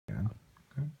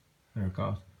There it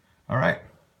goes. All right.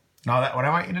 Now that what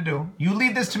I want you to do, you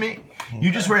leave this to me.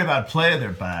 You just worry about play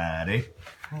there, buddy.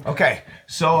 Okay.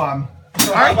 So all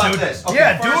right, about dude. this? Okay,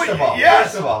 yeah, first do it. of all, yes.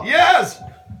 First of all. Yes.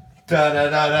 Da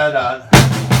da da da da.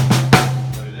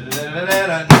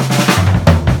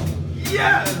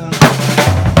 Yes.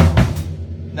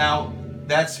 Now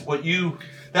that's what you.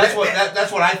 That's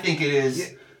what I think it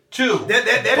is too. That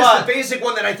is the basic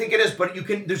one that I think it is, but you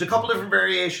can. There's a couple different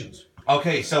variations.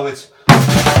 Okay, so it's.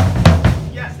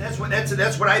 Yes, that's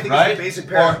what I think right? is the basic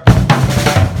pair.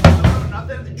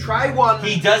 Try one.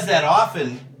 He does that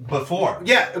often before.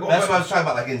 Yeah, that's what I was talking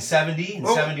about, like in 70 and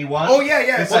 71. Oh yeah,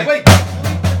 yeah. It's well, like, wait.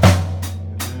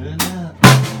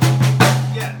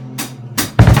 Yeah.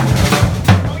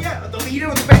 Oh yeah, the leader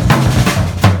with the bass.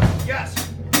 Yes.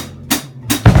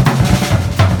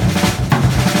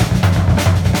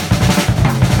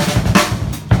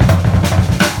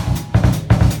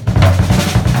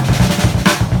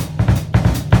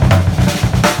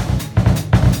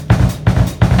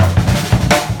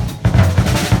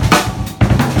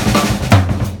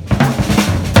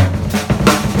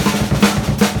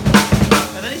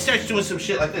 doing some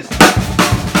shit like this. Let's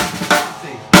see.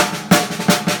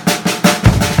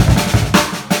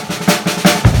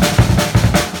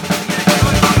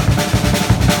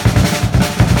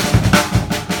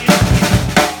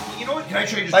 You know what? Can I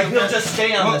show you this? Like he'll just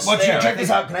stay on the stair. Check this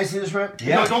out. Can I see this, right?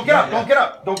 Yeah. No, don't get up. Don't get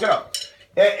up. Don't get up.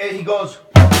 And he goes.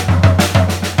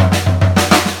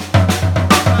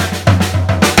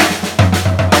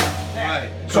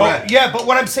 So, yeah, but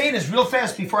what I'm saying is real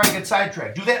fast before I get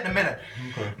sidetracked. Do that in a minute.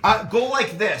 Okay. Go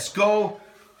like this. Go.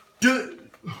 Do.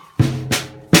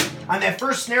 On that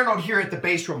first snare note here, hit the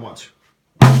bass drum once.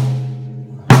 One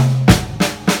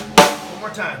more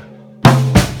time.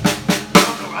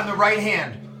 On the right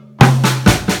hand.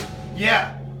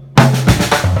 Yeah.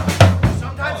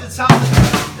 Sometimes it sounds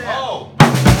like that. Oh.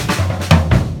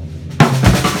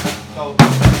 So.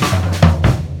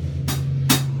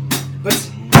 But.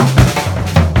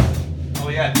 Oh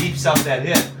yeah, beeps out that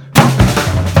hit.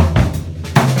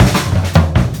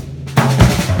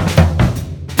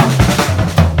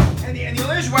 And the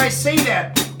only reason why I say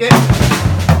that,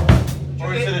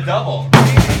 or is it a double?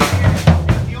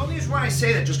 The only reason why I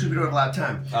say that, just because we don't have a lot of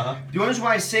time. The only reason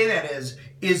why I say that is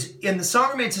in the song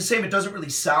remains the same. It doesn't really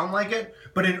sound like it,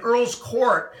 but in Earl's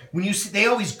Court, when you see, they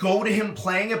always go to him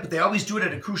playing it, but they always do it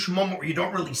at a crucial moment where you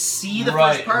don't really see the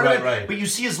first part of it, but you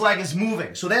see his leg is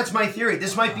moving. So that's my theory.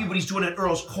 This might be what he's doing at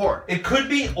Earl's Court. It could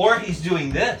be, or he's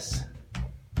doing this.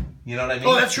 You know what I mean?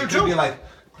 Oh, that's true it too. Could be like,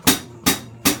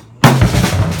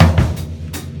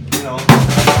 you know.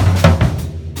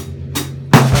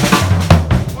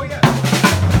 Oh yeah.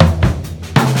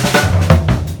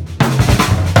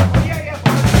 Oh yeah.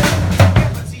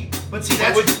 But see,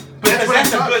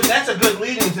 that's a good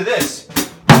lead into this.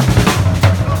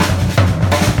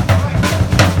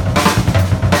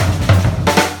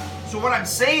 So what I'm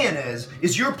saying is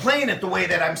you're playing it the way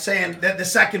that I'm saying that the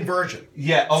second version.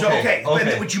 Yeah. Okay. So, okay.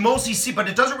 Okay. Which you mostly see, but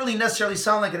it doesn't really necessarily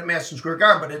sound like it at Madison Square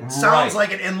Garden, but it sounds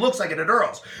like it and looks like it at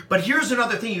Earl's. But here's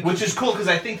another thing, which is cool because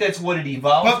I think that's what it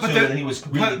evolved to, and he was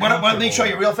really let me show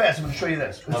you real fast. I'm going to show you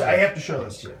this. Okay. I have to show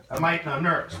this to you. I'm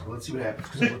nervous, but let's see what happens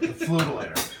because with the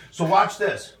flute. So watch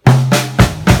this.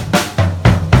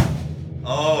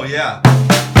 Oh yeah.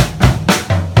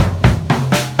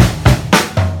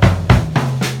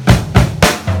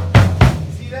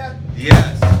 See that?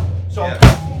 Yes. So, yes.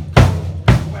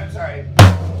 I'm sorry.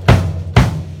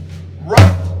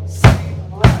 Right.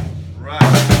 Right.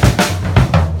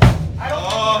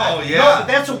 No, but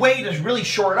that's a way to really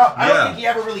short up. I don't think he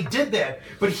ever really did that.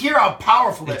 But hear how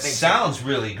powerful that makes it. Sounds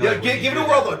really good. Yeah, give it a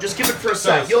whirl though. Just give it for a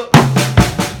sec.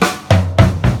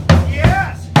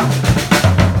 Yes.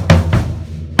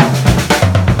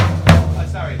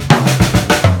 Sorry.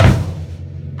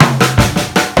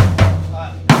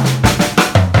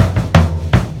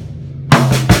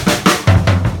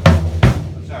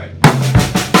 I'm sorry.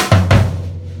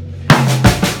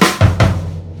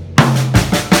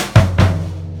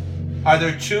 Are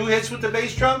there two hits with the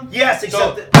bass drum? Yes,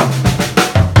 except that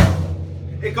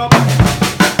it goes.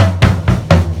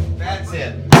 That's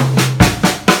it.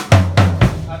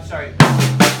 I'm sorry.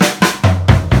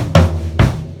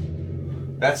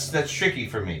 That's tricky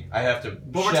for me. I have to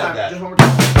One more shed time. that. Just one more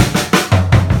time.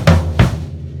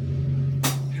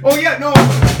 Oh yeah, no.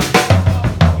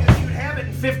 You'd have it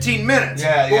in 15 minutes.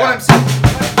 Yeah, but what I'm saying,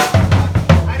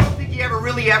 I don't think he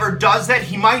ever does that.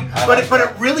 He might, but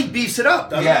it really beefs it up.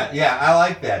 Doesn't it? Yeah, I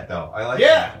like that though. I like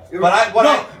that.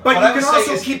 But you can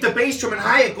also keep the bass drum and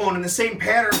hi-hat going in the same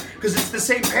pattern because it's the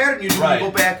same pattern you do when you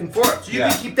go back and forth. So you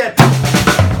can keep that.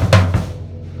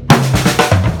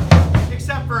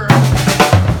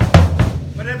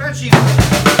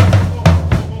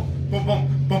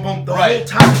 whole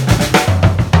time.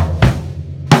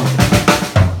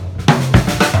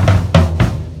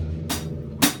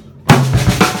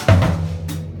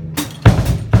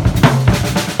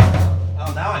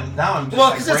 Now I'm just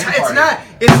well, because like it's not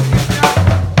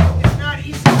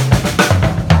easy.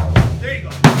 There you go.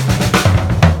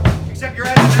 Except you're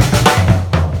adding an extra.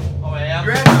 Oh, I am?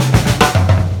 You're adding.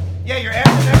 Yeah, you're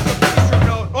adding an extra bass drum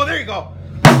note. Oh, there you go.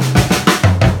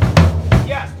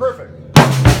 Yes, perfect.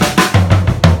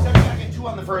 Except you gotta get 2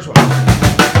 on the first one.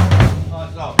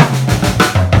 No.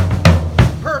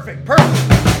 Perfect.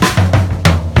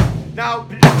 Now.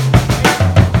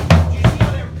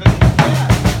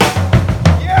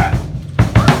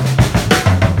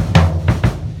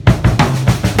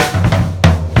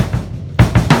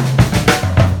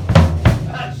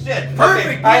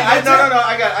 Perfect. No. I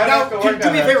have to work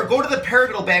do me a favor. Go to the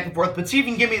paradiddle back and forth, but see if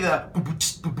you can give me the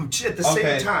at the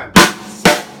same time.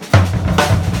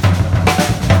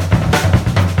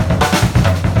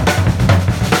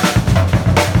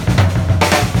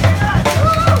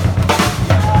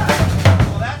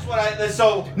 Well, that's what I.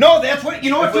 So no, that's what you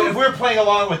know. What? If we're playing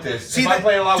along with this, see, if I'm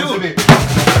playing along with it,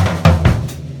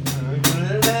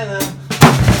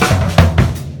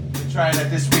 try it at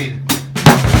this speed.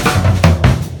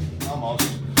 Almost.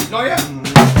 Oh yeah.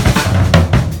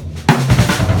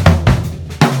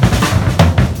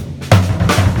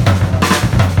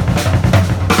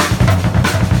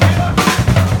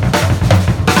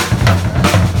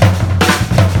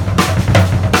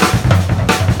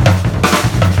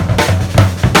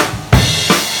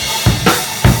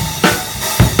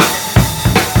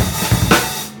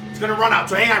 Run out,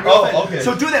 so hang on real fast. Okay.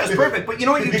 So do that, it's perfect. But you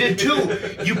know what you did too?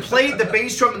 You played the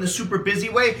bass drum in the super busy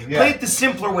way. Yeah. Play it the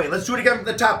simpler way. Let's do it again from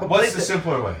the top. But what's the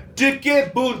simpler way? Just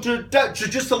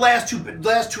the last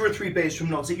two or three bass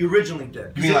drum notes that you originally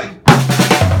did. You mean like?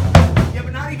 Yeah,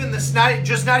 but not even the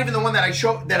not even the one that I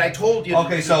told you.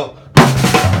 Okay, so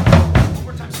one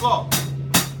more time, slow.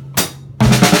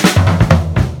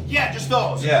 Yeah, just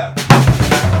those. Yeah.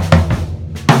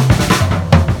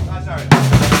 Sorry.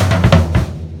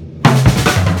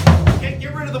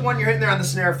 Get rid of the one you're hitting there on the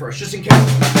snare first, just in case. You know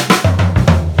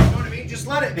what I mean? Just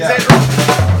let it. Yeah.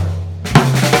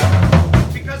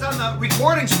 Because on the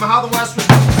recordings from How the West Was,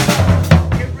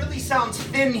 it really sounds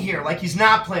thin here, like he's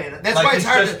not playing it. That's like why it's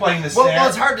hard just to playing the snare? Well,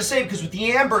 it's hard to say because with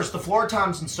the ambers, the floor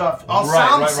toms and stuff, all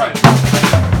right.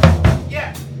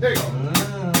 Yeah, there you go.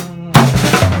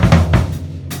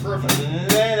 Perfect.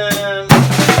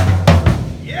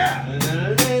 Yeah.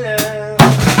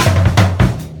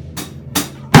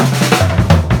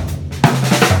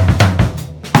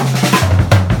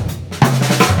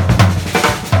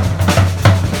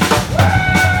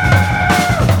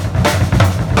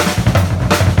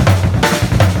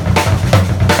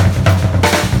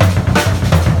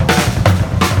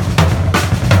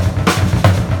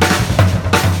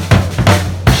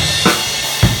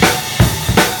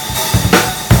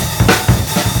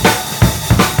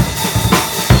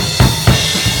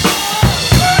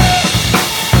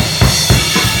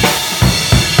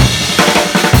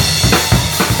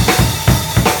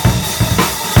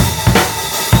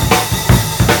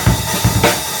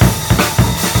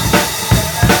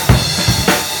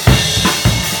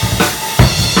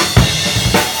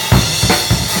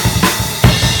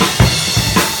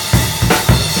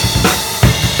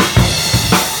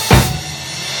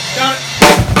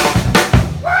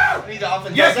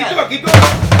 Yeah, keep going.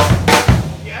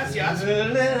 Yes.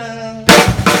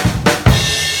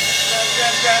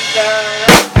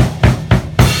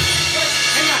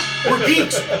 Hang on. We're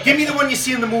geeks. Give me the one you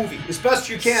see in the movie. As best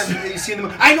you can that you see in the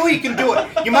movie. I know you can do it.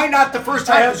 You might not the first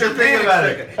time. I have to think about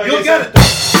it. You'll get it.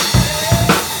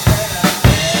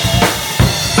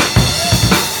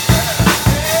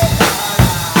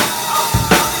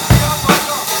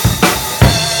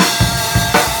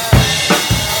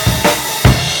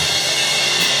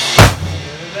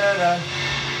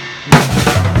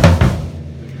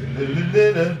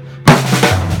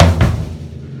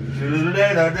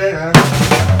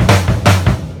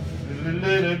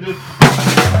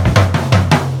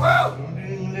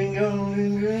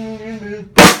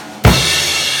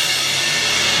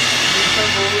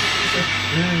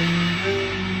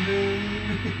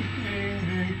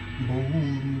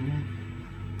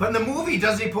 But in the movie,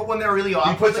 doesn't he put one there really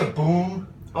awkwardly? He puts a boom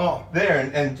there,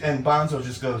 and Bonzo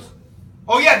just goes.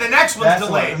 Oh yeah, the next one's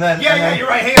delayed. Yeah, you're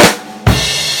right. Hang on.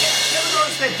 You ever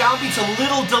notice that downbeat's a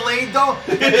little delayed though?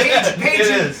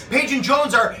 Page and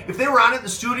Jones are, if they were on it in the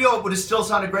studio, it would have still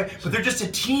sounded great, but they're just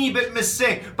a teeny bit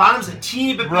missing. Bonham's a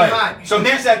teeny bit behind. So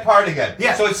there's that part again.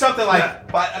 Yeah. So it's something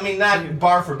like, I mean, not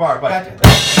bar for bar, but. Gotcha.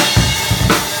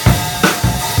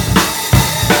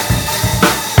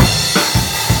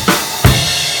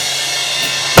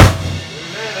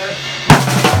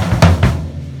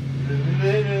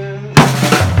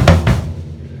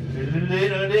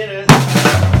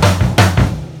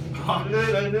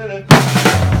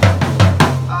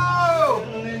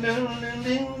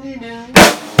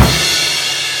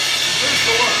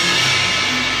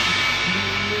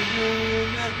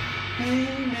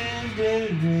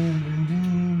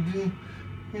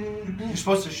 You're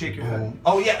supposed to shake your head.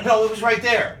 Oh yeah, no, it was right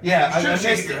there. Yeah, I missed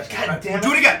it. God damn it.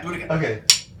 Do it again. Do it again. Okay.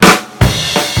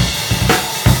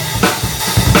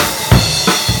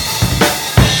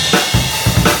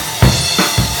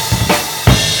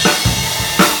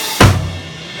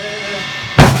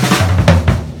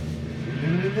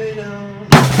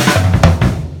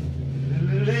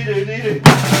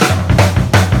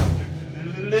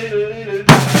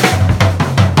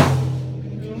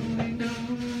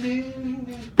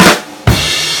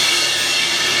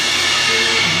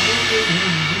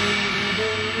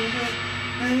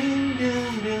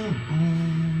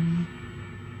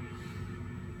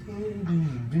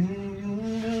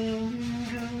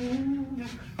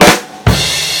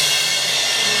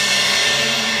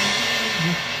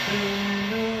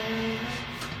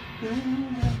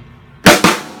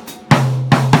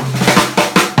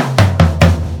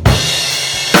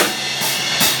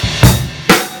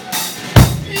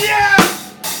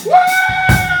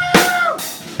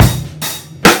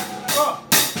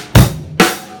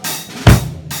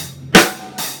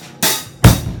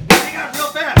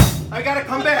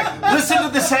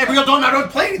 I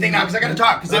don't play anything now because I got to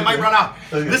talk because it might run out.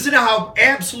 Okay. Listen to how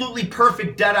absolutely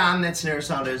perfect, dead on that snare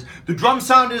sound is. The drum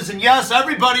sound is, and yes,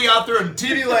 everybody out there in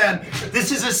TV land,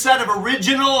 this is a set of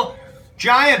original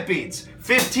giant beats.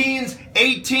 15s,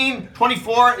 18,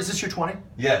 24. Is this your 20?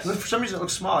 Yes. For some reason it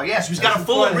looks smaller. Yes, we've got a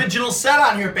full original set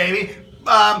on here, baby.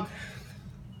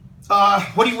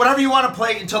 Whatever you want to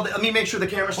play until. Let me make sure the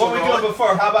camera's still rolling. What were we doing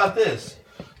before? How about this?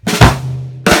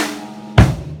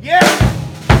 Yeah.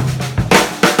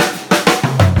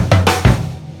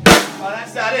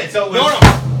 That's not it. So no.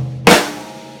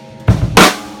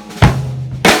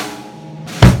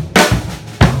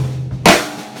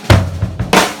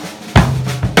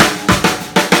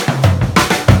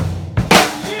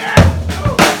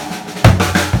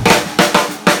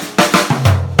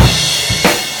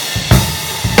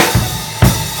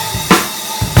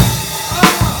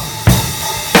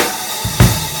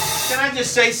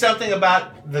 Say something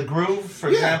about the groove, for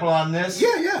example, on this?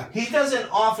 Yeah. He doesn't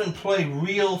often play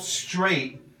real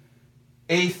straight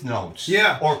eighth notes.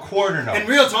 Yeah. Or quarter notes. And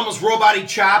real, it's almost robot-y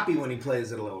choppy when he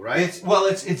plays it a little, right?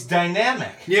 It's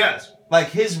dynamic. Yes. Like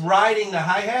his riding the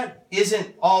hi-hat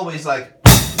isn't always like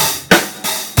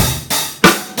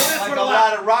a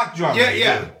lot of rock drummers.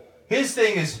 Yeah. His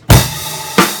thing is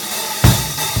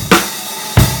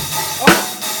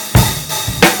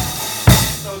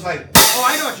so it's like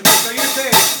I know what you mean. So you're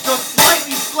saying so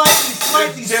slightly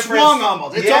swung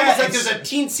almost. It's almost like there's a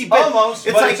teensy bit. Almost,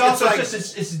 it's but like it's also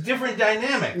it's different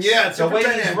dynamics. Yeah, it's the way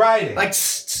he's riding. Like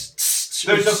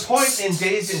there's a point in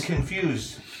Dazed and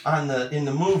Confused in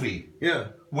the movie. Yeah.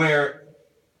 Where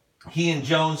he and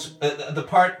Jones, the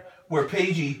part where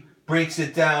Pagey breaks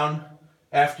it down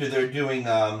after they're doing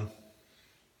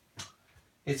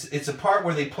It's a part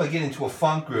where they get into a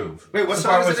funk groove. Wait, what's the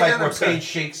part where it's like where Page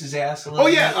shakes his ass a little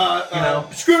bit? You know?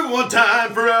 Screw it one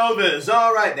time for Elvis.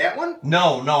 All right, that one?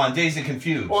 No, on Dazed and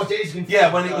Confused. Oh, Dazed and Confused.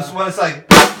 Yeah, when it's like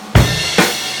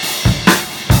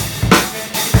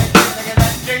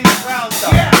James Brown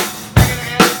stuff. Yeah.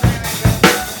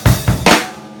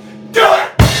 Do it.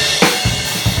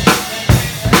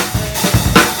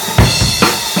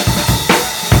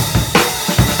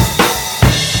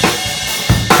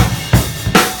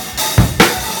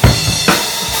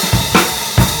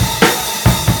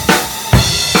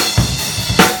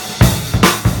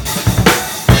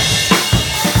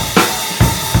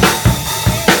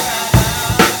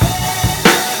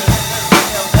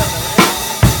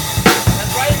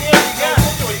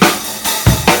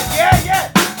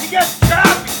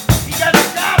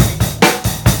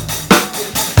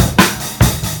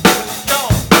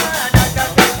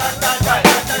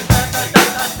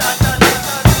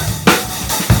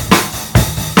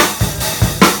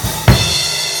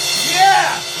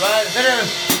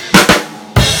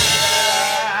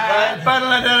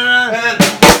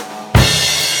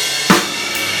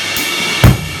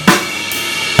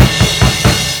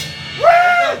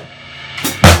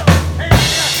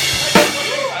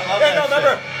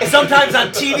 Sometimes on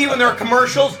TV when there are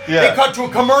commercials, they cut to a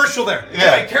commercial there.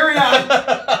 Yeah. Like, carry on.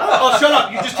 Oh, shut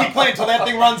up. You just keep playing until that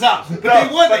thing runs out. But they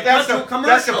would. They cut to a commercial.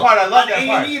 That's the part I love that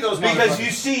part. Those because you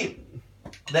see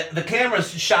the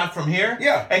camera's shot from here,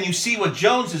 and you see what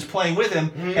Jones is playing with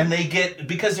him, and they get,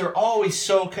 because they're always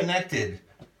so connected.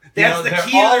 That's the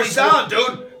key to their sound,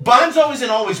 dude. Bonzo isn't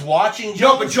always watching Jones.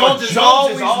 No, but Jones is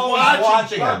always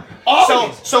watching him.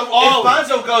 Always. So if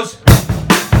Bonzo goes,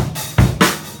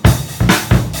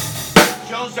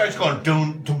 Jones starts going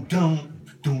doom doom doom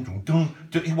doom doom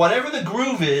doom. Whatever the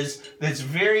groove is, there's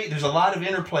a lot of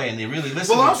interplay, and they really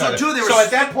listen to each other. Too, so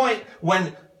at that point,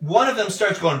 when one of them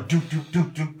starts going do do do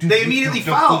do do. They immediately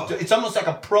follow. It's almost like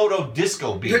a proto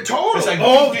disco beat. They're total. It's like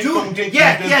oh, dude.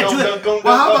 Yeah, dude.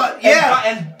 Well, how about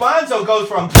And Bonzo goes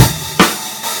from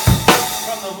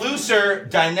the looser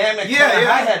dynamic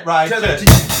hi-hat ride to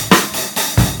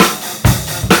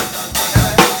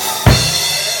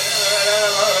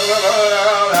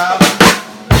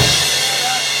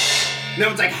now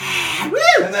it's like woo!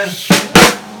 And then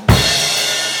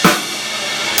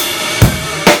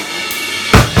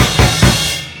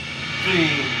 3,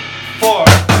 4.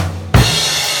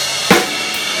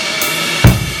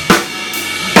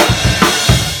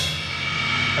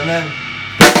 And then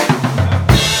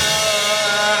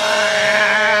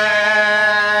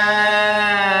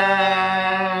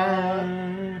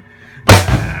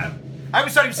I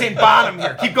always thought he was saying Bonham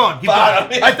here. Keep going. Keep Bonham.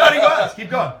 going. I thought he was. Keep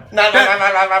going. Keep going.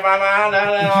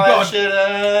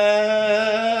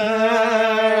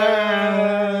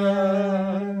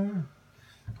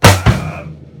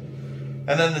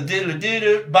 And then the diddle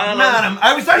diddle Bonham. I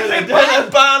always thought he was saying Bonham.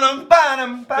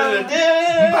 Bonham.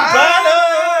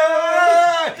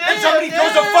 And somebody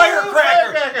throws a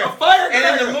firecracker. A firecracker.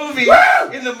 And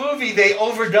in the movie, they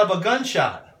overdub a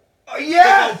gunshot.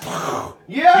 Yeah.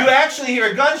 Yeah. You actually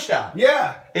hear a gunshot.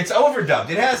 Yeah. It's overdubbed.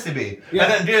 It has to be. Yeah.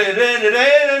 And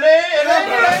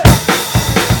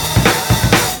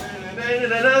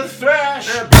then thrash.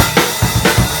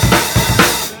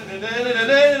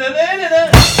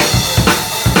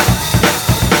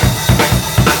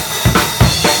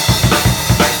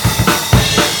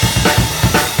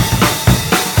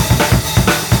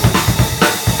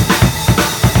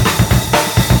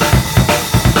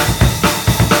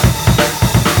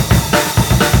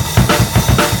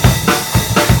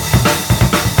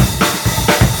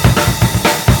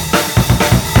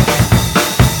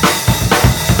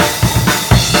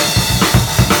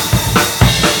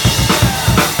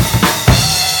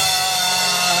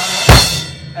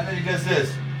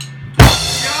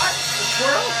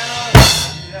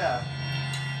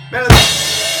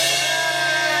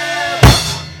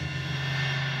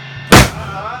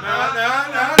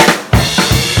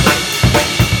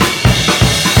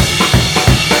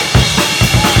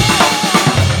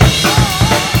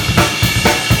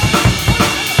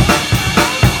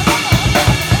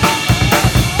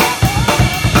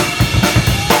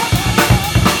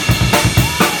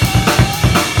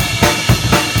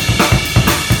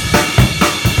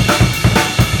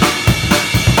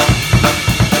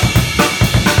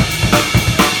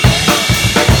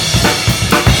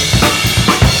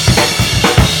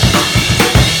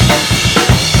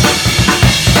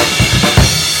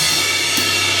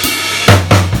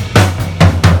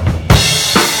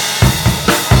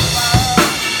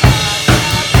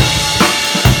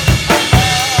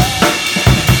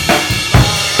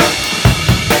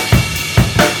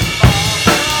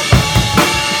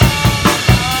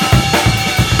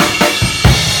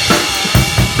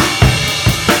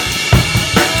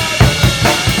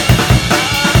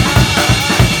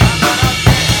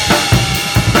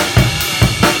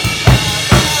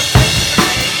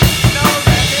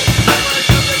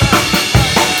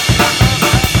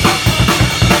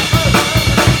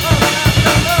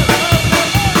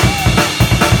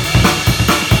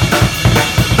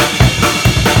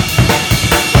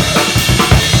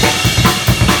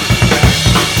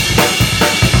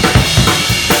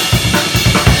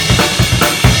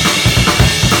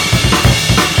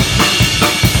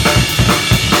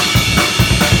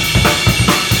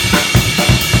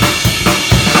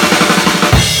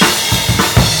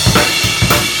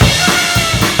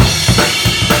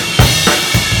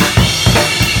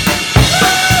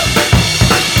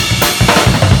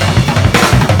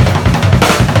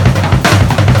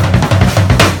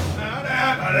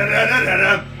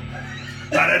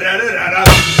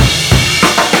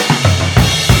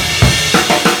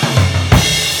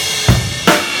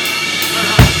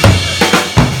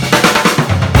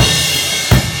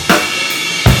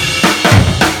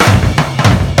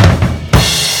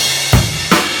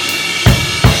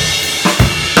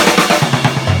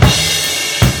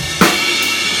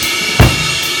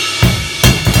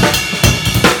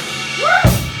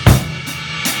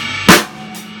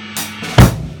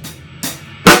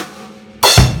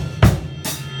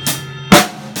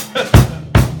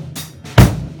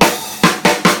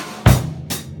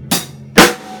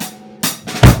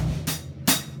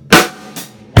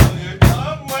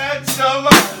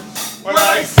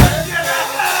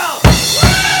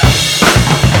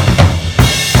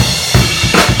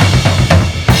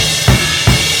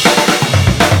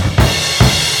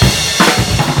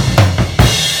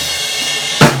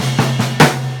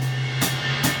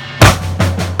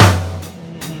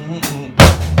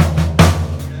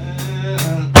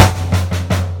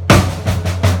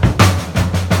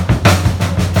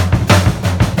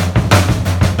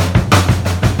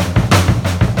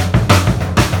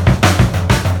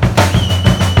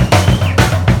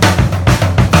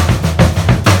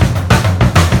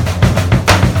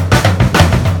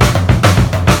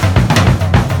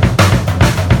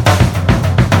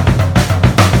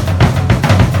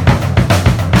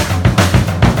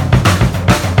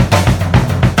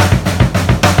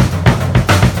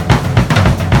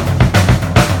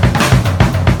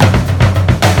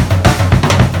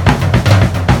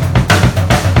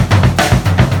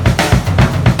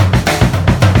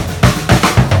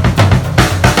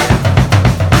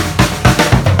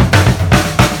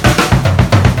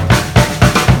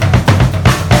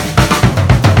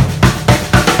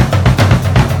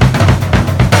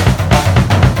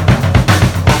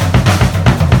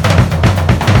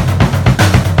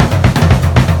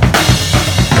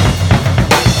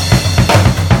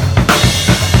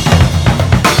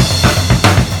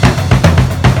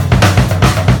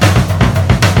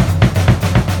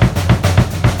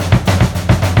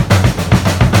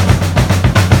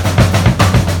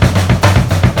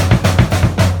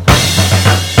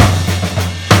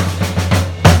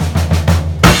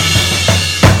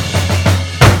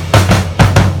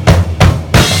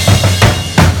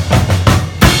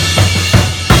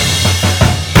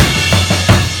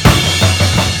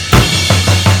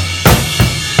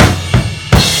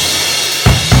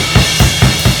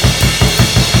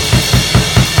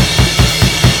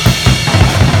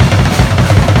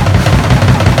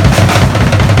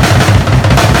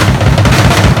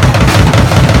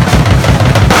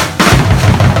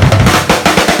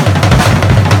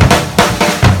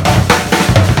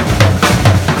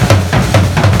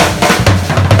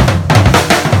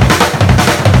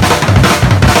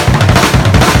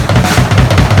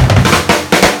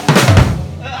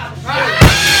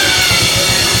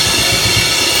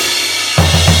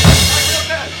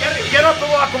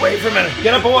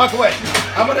 walk away.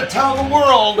 I'm going to tell the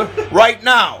world right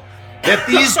now that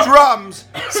these drums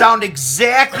sound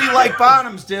exactly like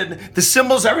Bonham's did. The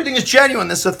cymbals, everything is genuine.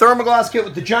 This is a thermoglass kit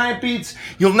with the giant beats.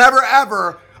 You'll never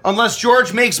ever, unless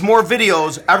George makes more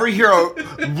videos, ever hear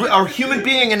a human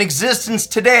being in existence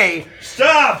today.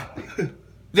 Stop!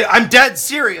 I'm dead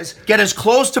serious. Get as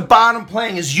close to Bonham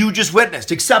playing as you just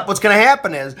witnessed. Except what's going to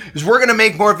happen is we're going to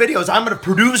make more videos. I'm going to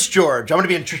produce George. I'm going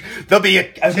to be in. There'll be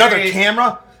another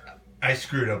camera. I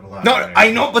screwed up a lot. No,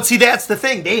 I know, but see, that's the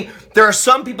thing. There are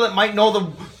some people that might know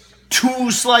the 2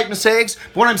 slight mistakes.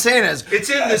 But what I'm saying is, it's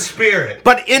in the spirit.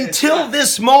 But until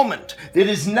this moment, it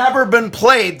has never been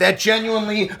played that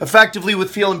genuinely, effectively, with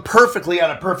feeling perfectly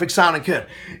on a perfect sounding kit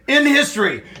in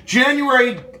history.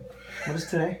 January. What is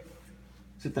today?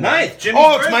 Is it the 9th?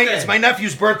 Jimmy's birthday. It's my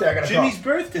nephew's birthday. I gotta Jimmy's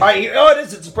birthday. All right, it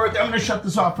is. It's his birthday. I'm gonna shut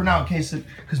this off for now in case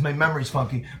because my memory's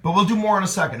funky. But we'll do more in a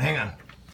second. Hang on.